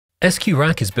SQ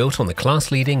Rack is built on the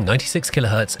class-leading 96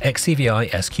 kHz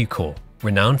XCVI SQ core,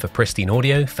 renowned for pristine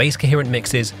audio, phase-coherent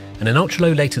mixes, and an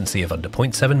ultra-low latency of under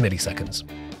 0.7 milliseconds.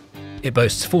 It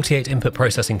boasts 48 input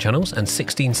processing channels and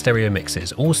 16 stereo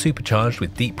mixes, all supercharged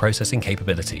with deep processing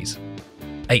capabilities.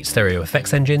 8 stereo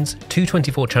effects engines, 2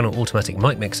 24-channel automatic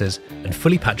mic mixers, and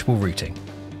fully patchable routing.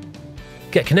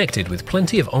 Get connected with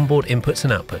plenty of onboard inputs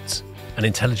and outputs, an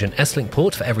intelligent S-Link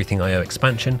port for everything I/O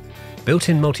expansion,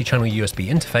 built-in multi-channel USB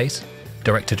interface,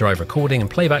 direct-to-drive recording and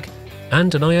playback,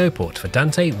 and an I/O port for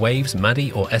Dante, Waves,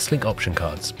 MADI or S-Link option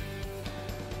cards.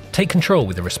 Take control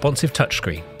with a responsive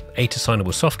touchscreen, 8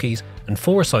 assignable soft keys and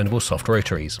 4 assignable soft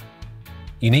rotaries.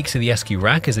 Unique to the SQ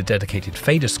Rack is a dedicated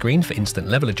fader screen for instant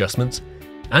level adjustments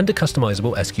and a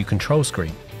customizable SQ control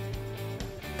screen.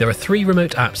 There are 3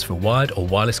 remote apps for wired or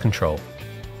wireless control.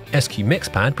 SQ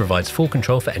Mixpad provides full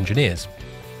control for engineers.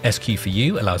 SQ for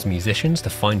You allows musicians to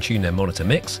fine-tune their monitor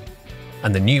mix,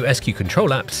 and the new SQ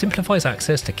Control app simplifies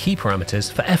access to key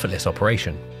parameters for effortless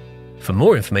operation. For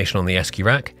more information on the SQ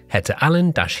Rack, head to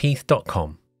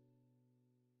alan-heath.com.